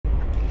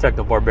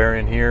Techno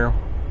Barbarian here.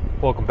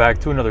 Welcome back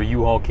to another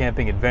U-Haul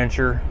camping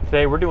adventure.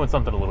 Today we're doing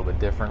something a little bit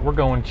different. We're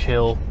going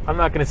chill. I'm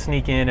not going to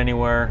sneak in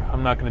anywhere.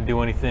 I'm not going to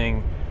do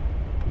anything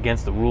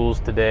against the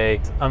rules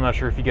today. I'm not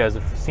sure if you guys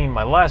have seen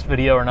my last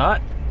video or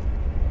not,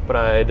 but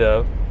I'd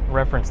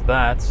referenced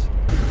that.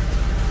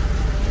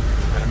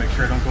 Gotta make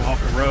sure I don't go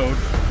off the road.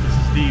 This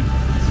is deep.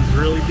 This is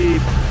really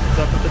deep. It's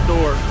up at the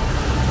door.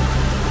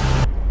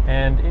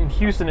 And in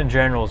Houston in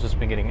general, it's just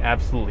been getting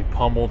absolutely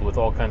pummeled with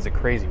all kinds of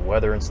crazy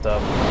weather and stuff.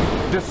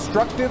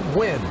 Destructive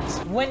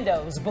winds.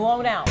 Windows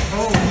blown out.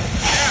 Oh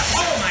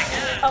my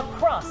God.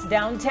 Across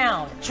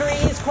downtown.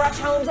 Trees crush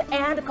homes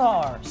and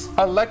cars.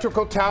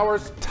 Electrical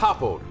towers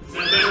toppled.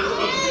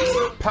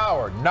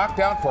 Power knocked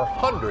out for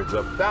hundreds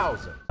of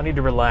thousands. I need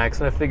to relax,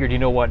 and I figured, you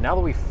know what, now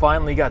that we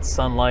finally got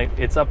sunlight,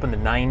 it's up in the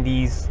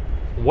 90s,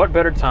 what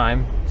better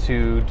time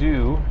to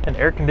do an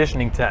air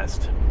conditioning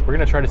test? We're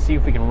gonna try to see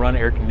if we can run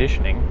air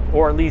conditioning,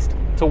 or at least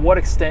to what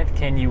extent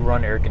can you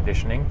run air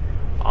conditioning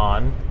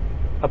on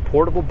a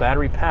portable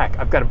battery pack.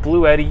 I've got a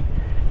Bluetti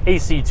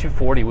AC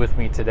 240 with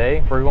me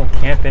today. We're going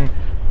camping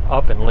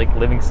up in Lake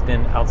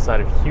Livingston outside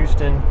of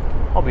Houston.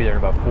 I'll be there in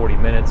about 40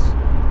 minutes,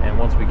 and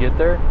once we get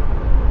there,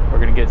 we're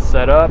gonna get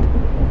set up,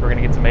 we're gonna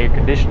get some air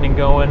conditioning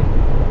going,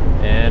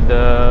 and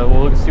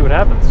we'll look and see what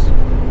happens.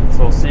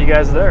 So I'll see you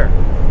guys there.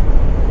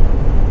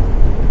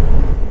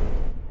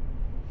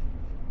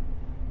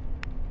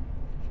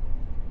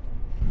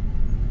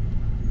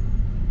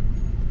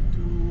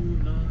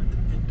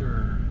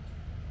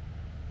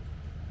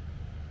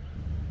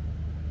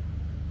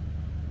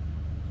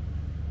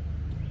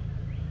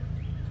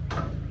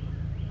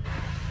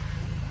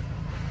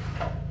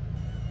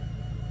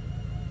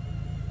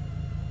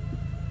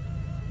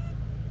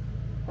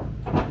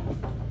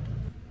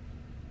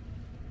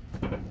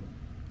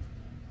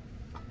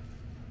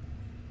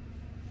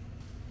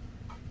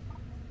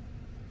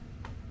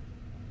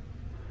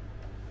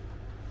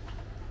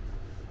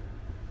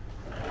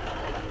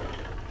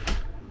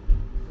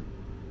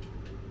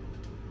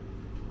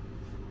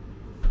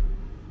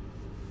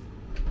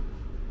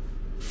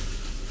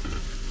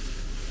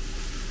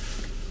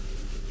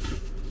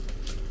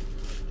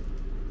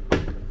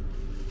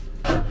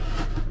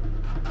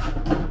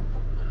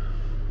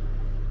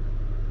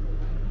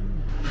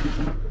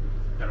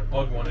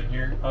 Plug one in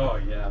here. Oh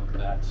yeah, look at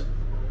that.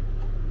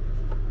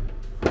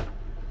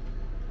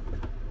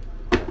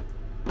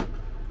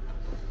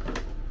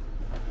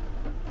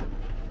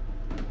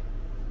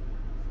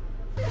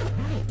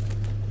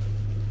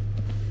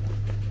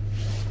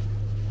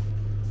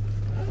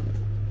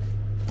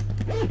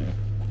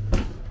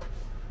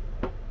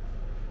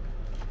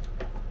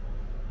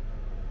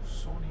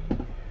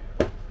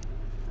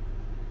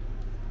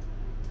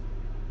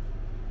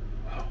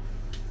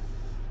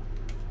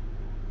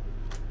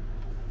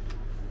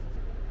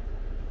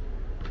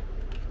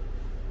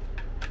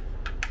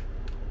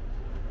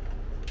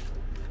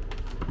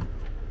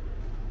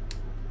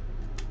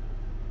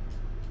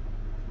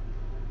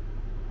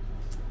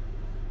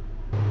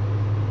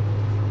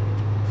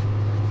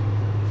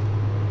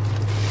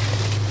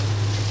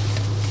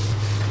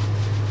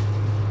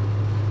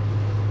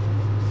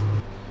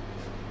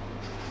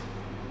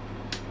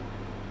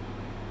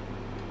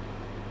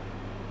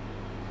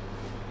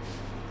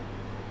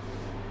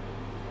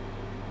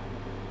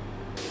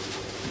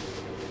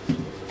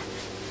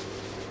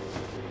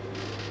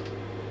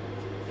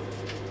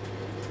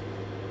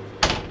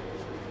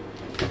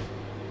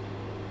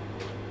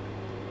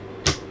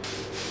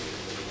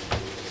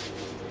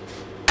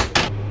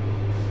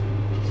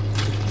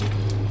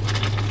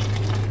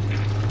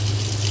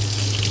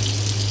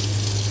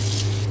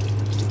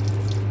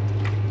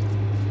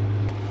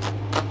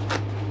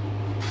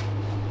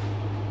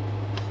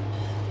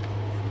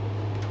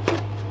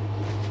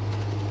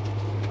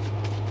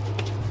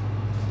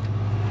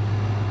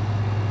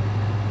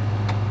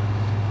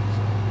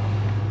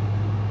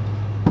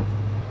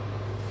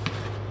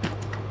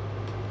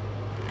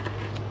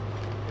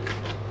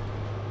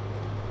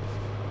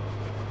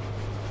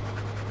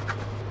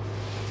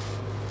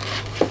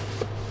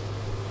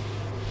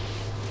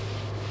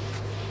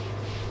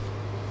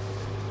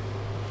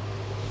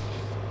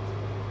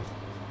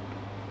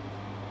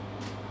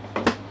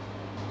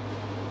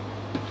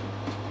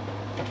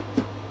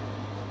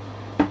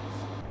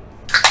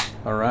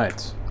 All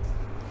right,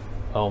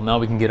 well, now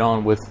we can get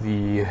on with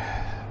the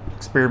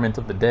experiment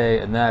of the day,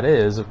 and that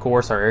is, of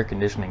course, our air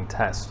conditioning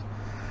test.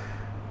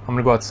 I'm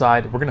gonna go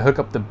outside. We're gonna hook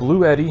up the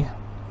Bluetti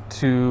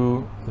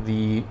to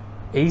the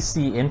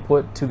AC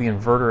input to the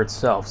inverter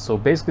itself. So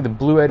basically the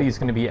Bluetti is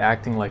gonna be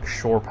acting like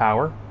shore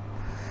power.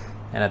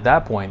 And at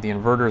that point, the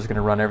inverter is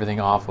gonna run everything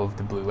off of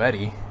the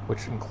Bluetti,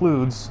 which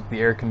includes the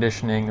air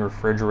conditioning, the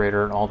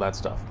refrigerator, and all that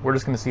stuff. We're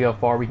just gonna see how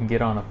far we can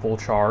get on a full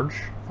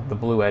charge of the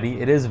Bluetti.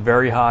 It is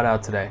very hot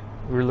out today.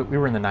 We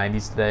were in the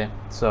 90s today,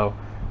 so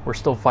we're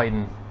still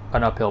fighting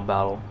an uphill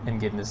battle and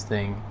getting this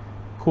thing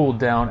cooled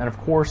down. And of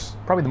course,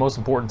 probably the most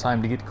important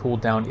time to get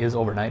cooled down is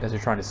overnight as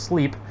you're trying to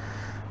sleep,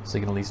 so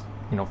you can at least,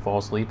 you know, fall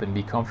asleep and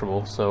be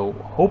comfortable. So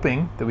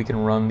hoping that we can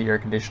run the air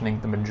conditioning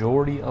the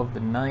majority of the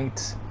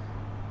night.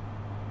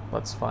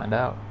 Let's find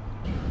out.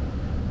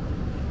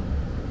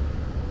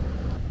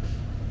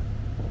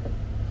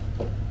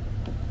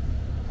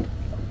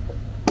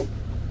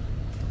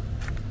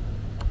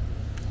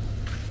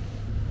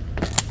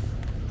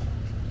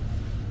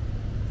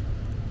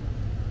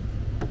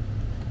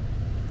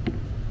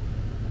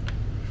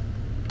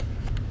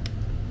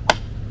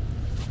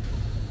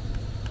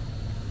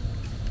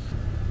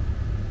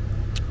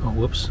 Oh,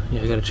 whoops.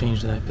 Yeah, I gotta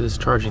change that because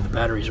it's charging the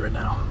batteries right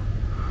now.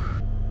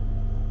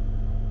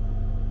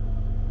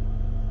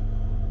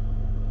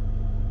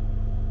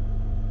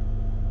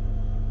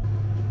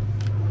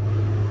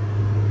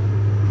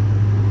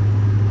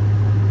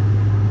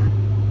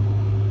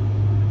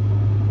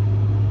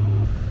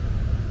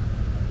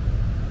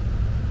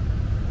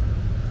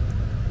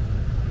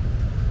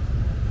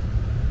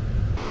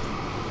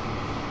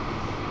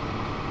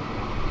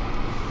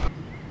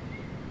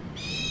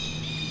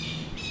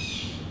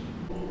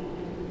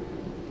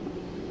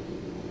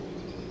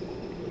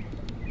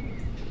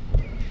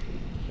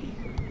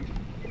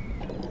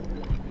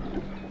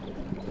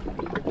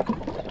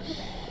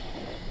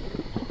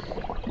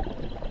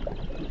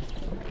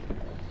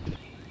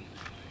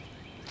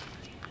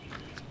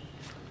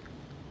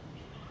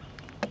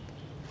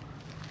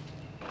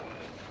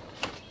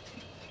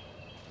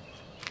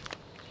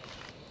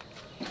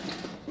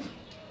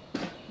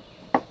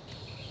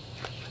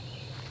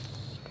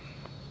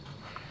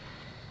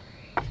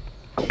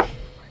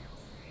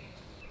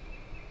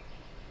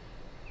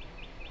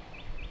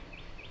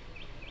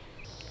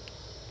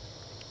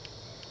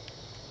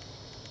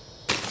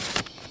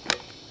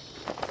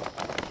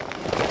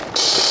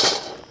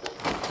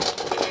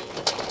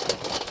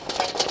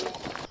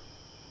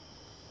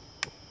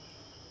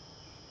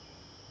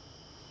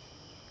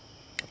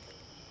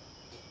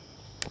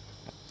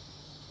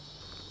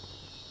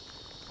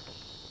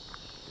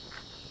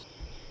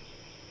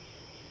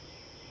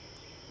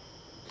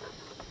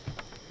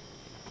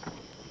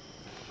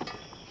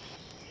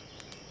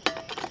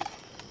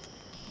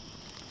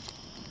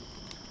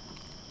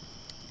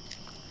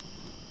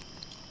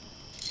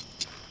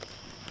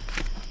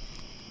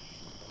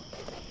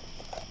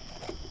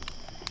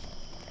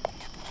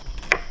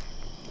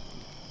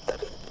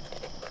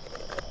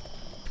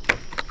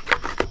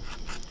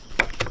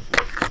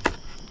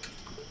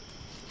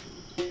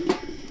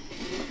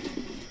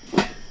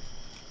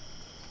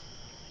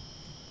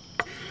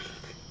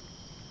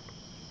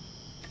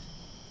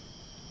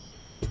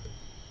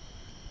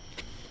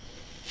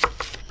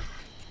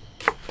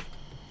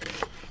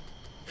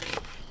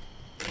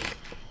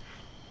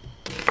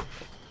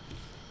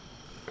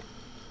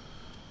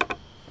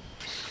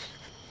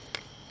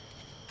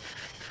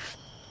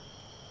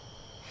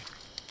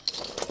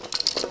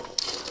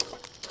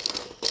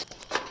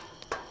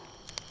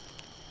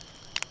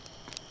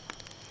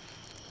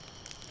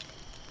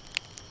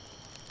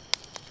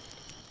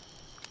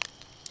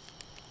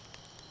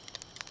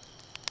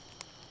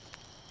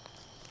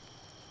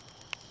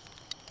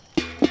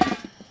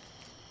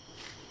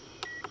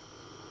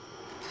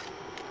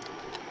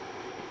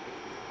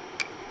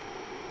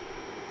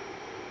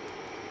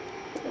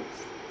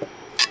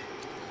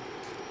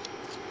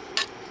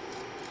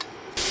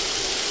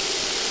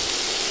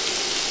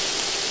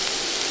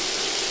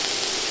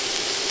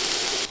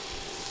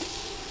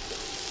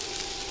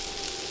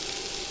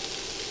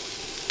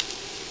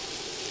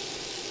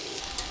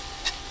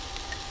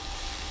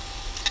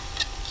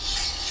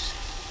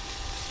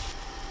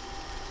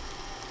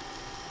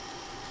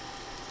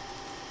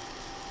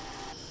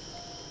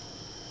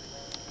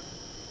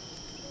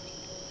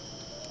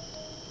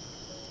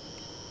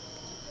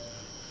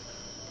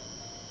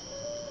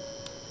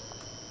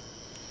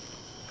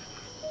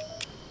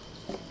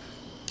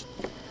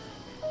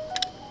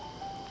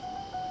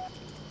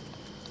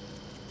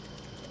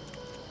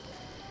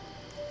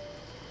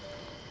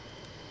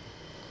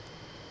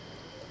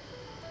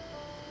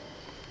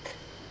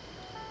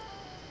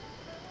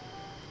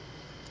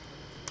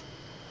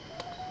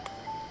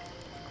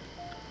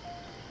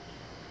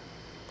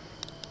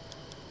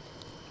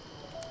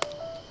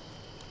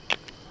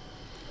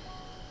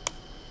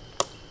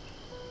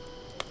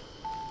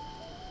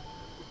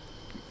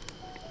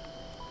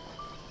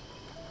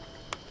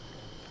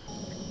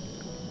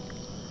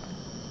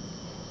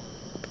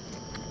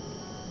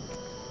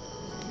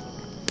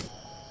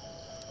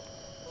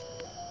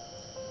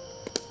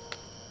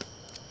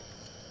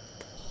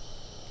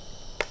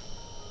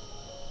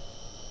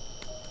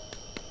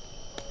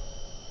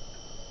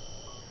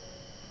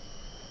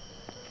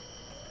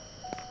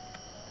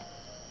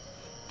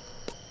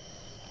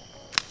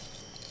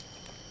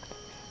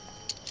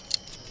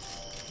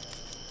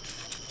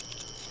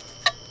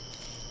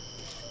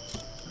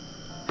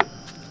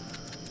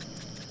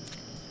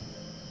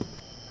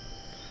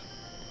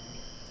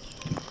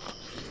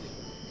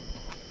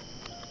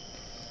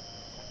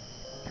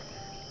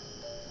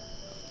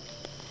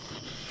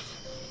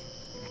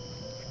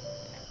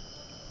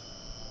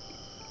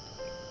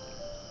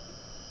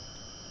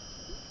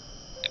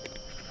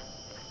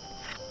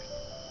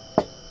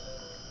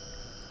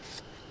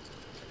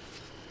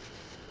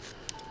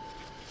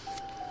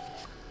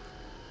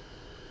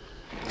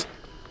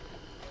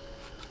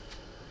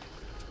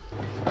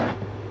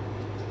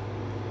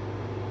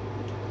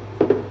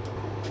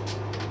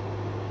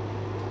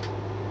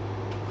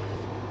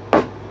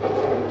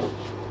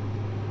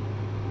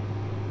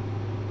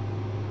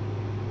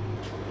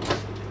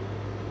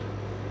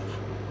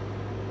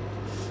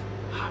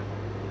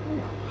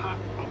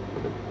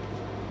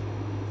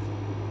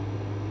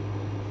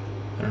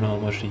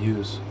 much to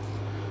use.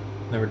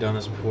 Never done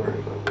this before.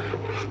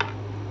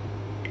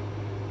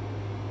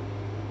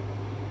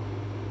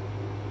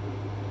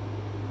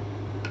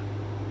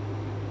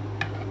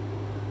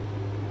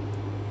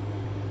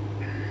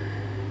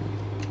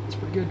 It's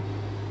pretty good.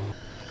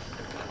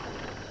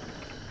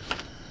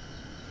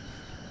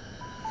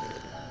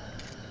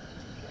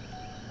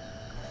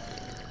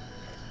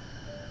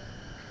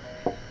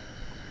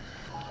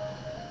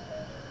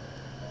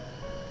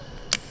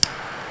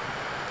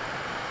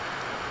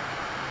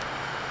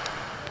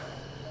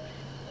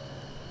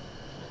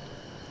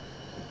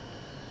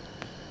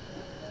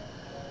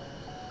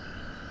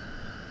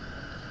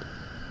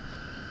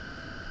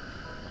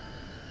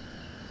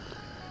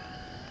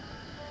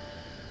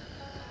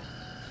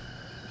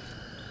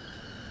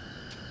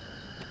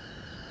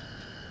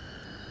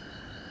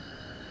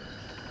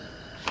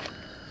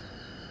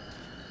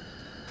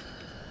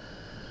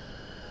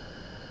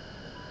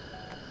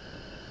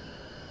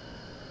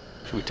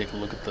 Should we take a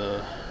look at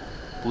the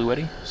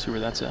bluetti, see where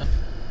that's at?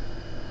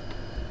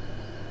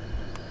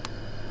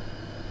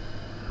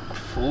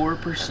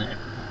 4%.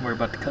 We're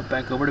about to cut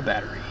back over to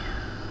battery.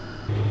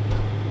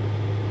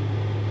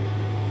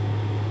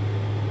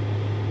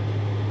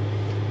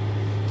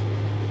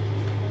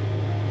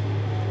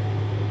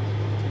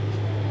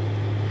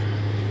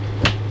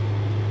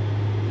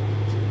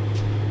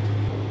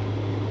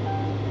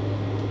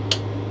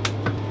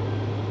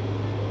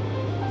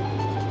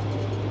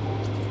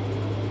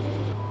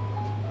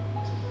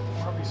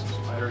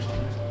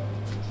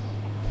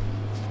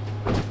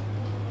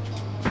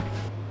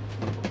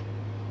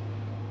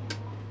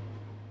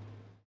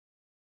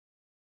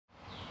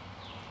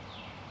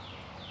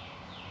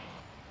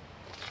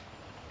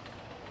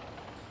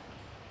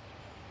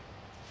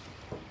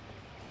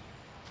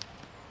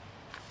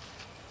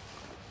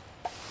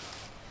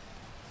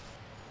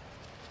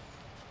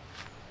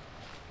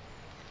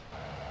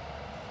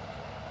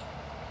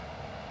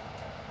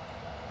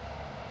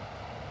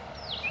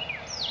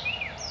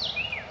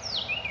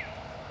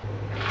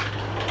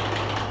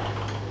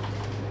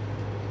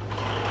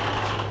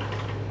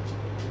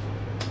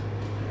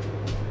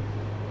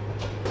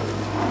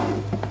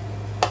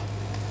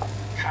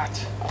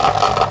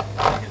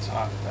 It gets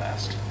hot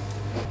fast.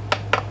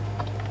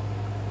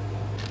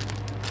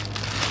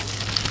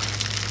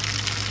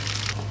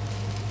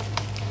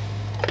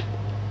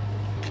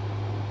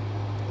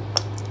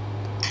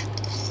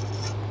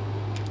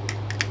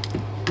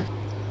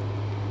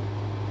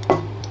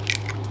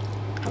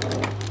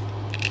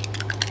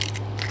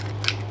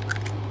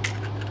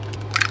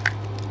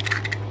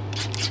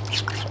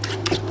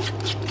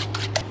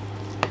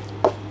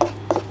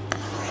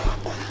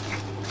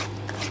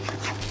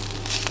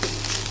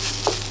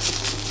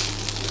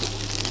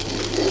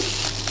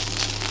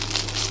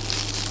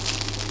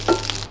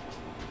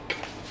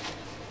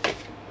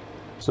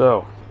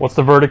 So, what's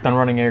the verdict on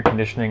running air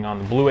conditioning on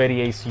the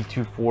bluetti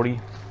AC240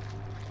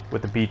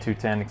 with the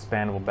B210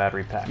 expandable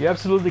battery pack? You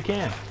absolutely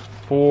can,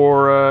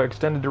 for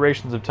extended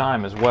durations of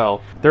time as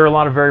well. There are a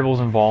lot of variables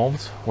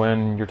involved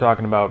when you're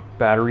talking about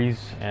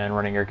batteries and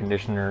running air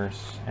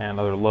conditioners and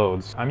other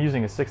loads. I'm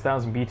using a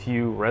 6000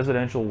 BTU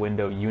residential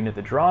window unit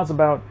that draws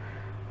about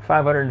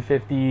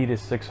 550 to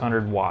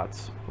 600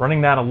 watts.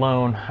 Running that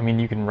alone, I mean,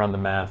 you can run the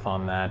math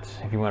on that.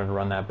 If you wanted to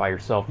run that by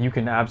yourself, you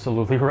can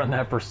absolutely run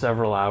that for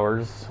several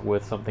hours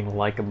with something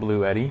like a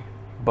bluetti.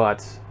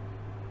 But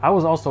I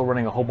was also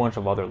running a whole bunch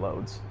of other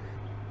loads.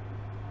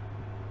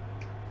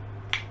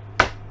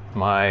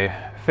 My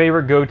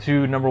favorite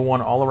go-to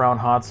 #1 all-around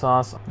hot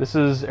sauce. This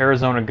is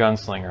Arizona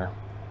Gunslinger.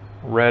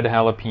 Red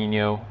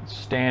jalapeno,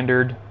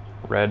 standard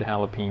red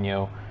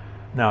jalapeno.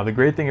 Now, the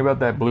great thing about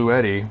that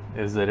bluetti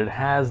is that it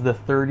has the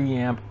 30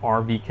 amp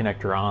RV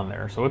connector on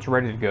there, so it's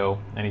ready to go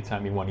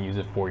anytime you want to use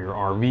it for your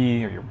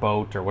RV or your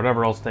boat or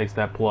whatever else takes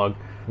that plug.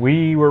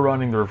 We were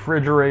running the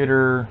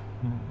refrigerator,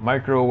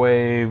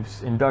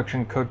 microwaves,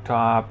 induction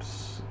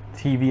cooktops,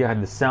 TV. I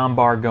had the sound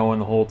bar going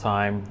the whole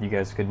time. You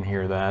guys couldn't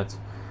hear that.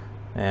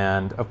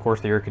 And of course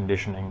the air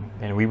conditioning,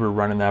 and we were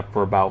running that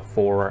for about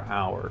 4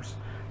 hours.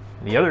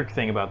 The other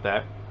thing about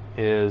that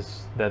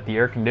is that the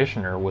air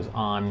conditioner was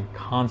on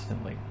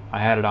constantly. I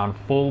had it on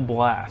full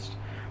blast,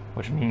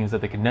 which means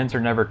that the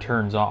condenser never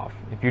turns off.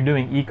 If you're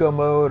doing eco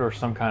mode or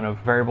some kind of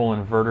variable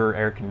inverter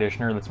air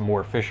conditioner that's more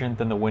efficient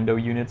than the window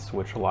units,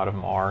 which a lot of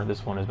them are,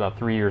 this one is about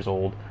 3 years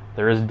old,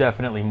 there is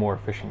definitely more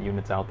efficient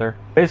units out there.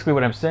 Basically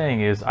what I'm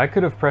saying is I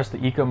could have pressed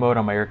the eco mode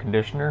on my air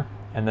conditioner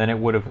and then it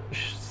would have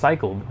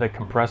cycled the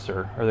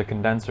compressor or the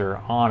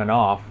condenser on and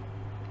off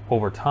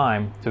over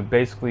time to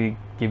basically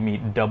give me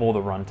double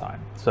the runtime.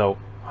 So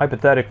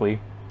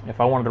hypothetically, if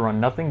I wanted to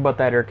run nothing but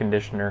that air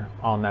conditioner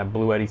on that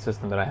bluetti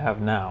system that I have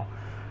now,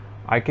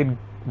 I could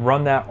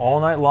run that all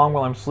night long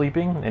while I'm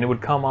sleeping, and it would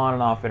come on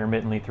and off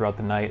intermittently throughout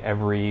the night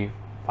every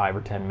 5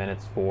 or 10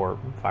 minutes for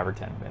 5 or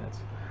 10 minutes.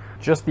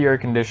 Just the air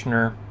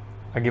conditioner,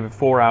 I give it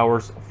 4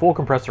 hours, full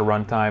compressor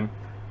runtime.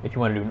 If you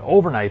want to do an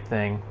overnight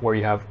thing where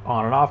you have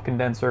on and off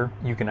condenser,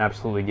 you can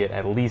absolutely get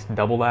at least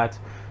double that.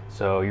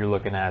 So you're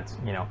looking at,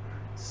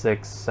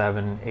 6,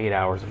 7, 8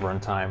 hours of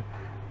runtime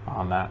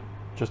on that.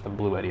 just the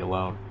bluetti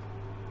alone.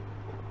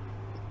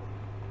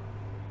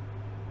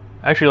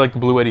 I actually like the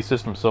bluetti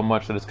system so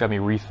much that it's got me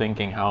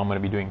rethinking how I'm going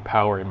to be doing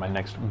power in my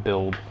next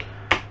build.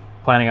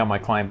 Planning out my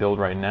client build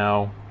right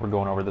now. We're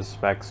going over the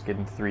specs,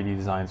 getting 3D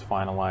designs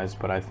finalized,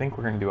 but I think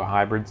we're going to do a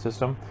hybrid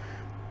system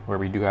where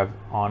we do have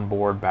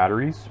onboard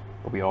batteries,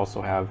 but we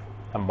also have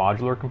a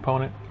modular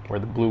component where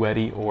the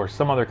bluetti or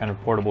some other kind of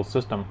portable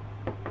system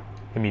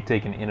can be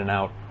taken in and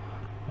out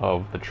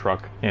of the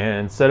truck.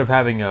 And instead of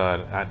having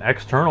an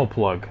external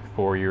plug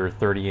for your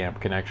 30 amp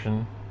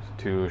connection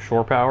to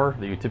shore power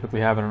that you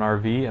typically have in an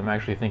RV, I'm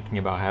actually thinking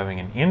about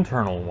having an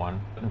internal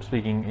one. I'm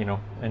speaking, you know,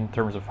 in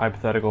terms of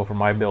hypothetical for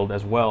my build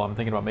as well. I'm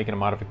thinking about making a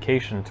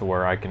modification to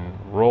where I can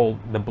roll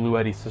the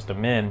bluetti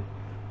system in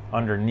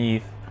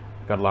underneath.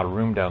 Got a lot of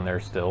room down there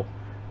still.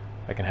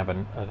 I can have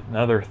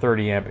another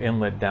 30 amp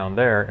inlet down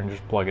there and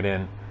just plug it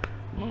in.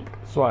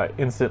 So I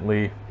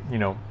instantly, you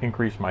know,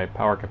 increase my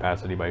power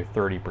capacity by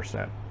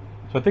 30%.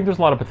 So I think there's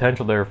a lot of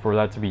potential there for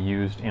that to be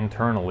used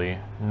internally,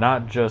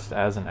 not just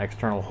as an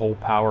external whole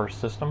power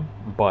system,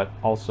 but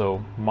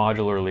also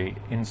modularly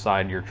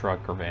inside your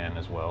truck or van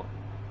as well.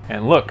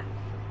 And look,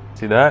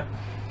 see that?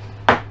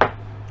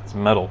 It's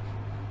metal.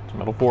 It's a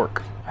metal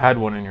fork. I had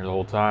one in here the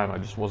whole time, I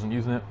just wasn't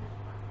using it.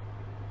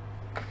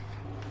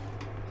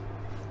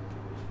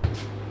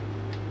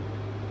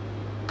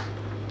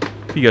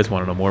 If you guys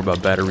want to know more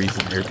about batteries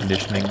and air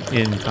conditioning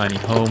in tiny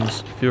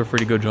homes, feel free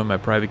to go join my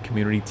private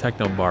community,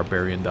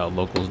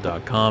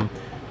 technobarbarian.locals.com. You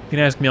can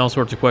ask me all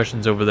sorts of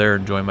questions over there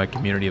and join my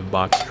community of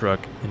box truck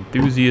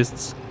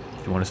enthusiasts.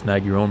 If you want to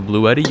snag your own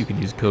bluetti, you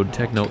can use code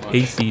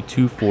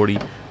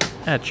TECHNOAC240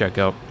 at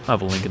checkout. I'll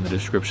have a link in the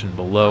description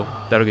below.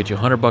 That'll get you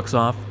 $100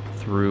 off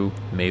through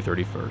May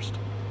 31st.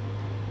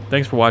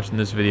 Thanks for watching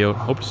this video.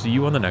 Hope to see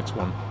you on the next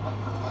one.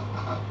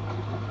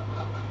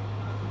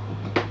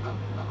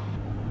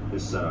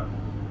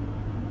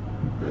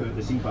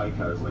 This e-bike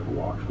has like a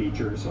walk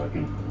feature, so I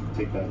can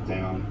take that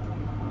down.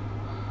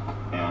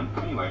 And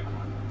anyway,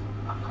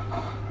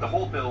 the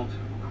whole build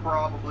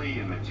probably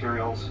in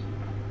materials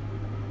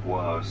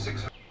was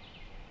 $600.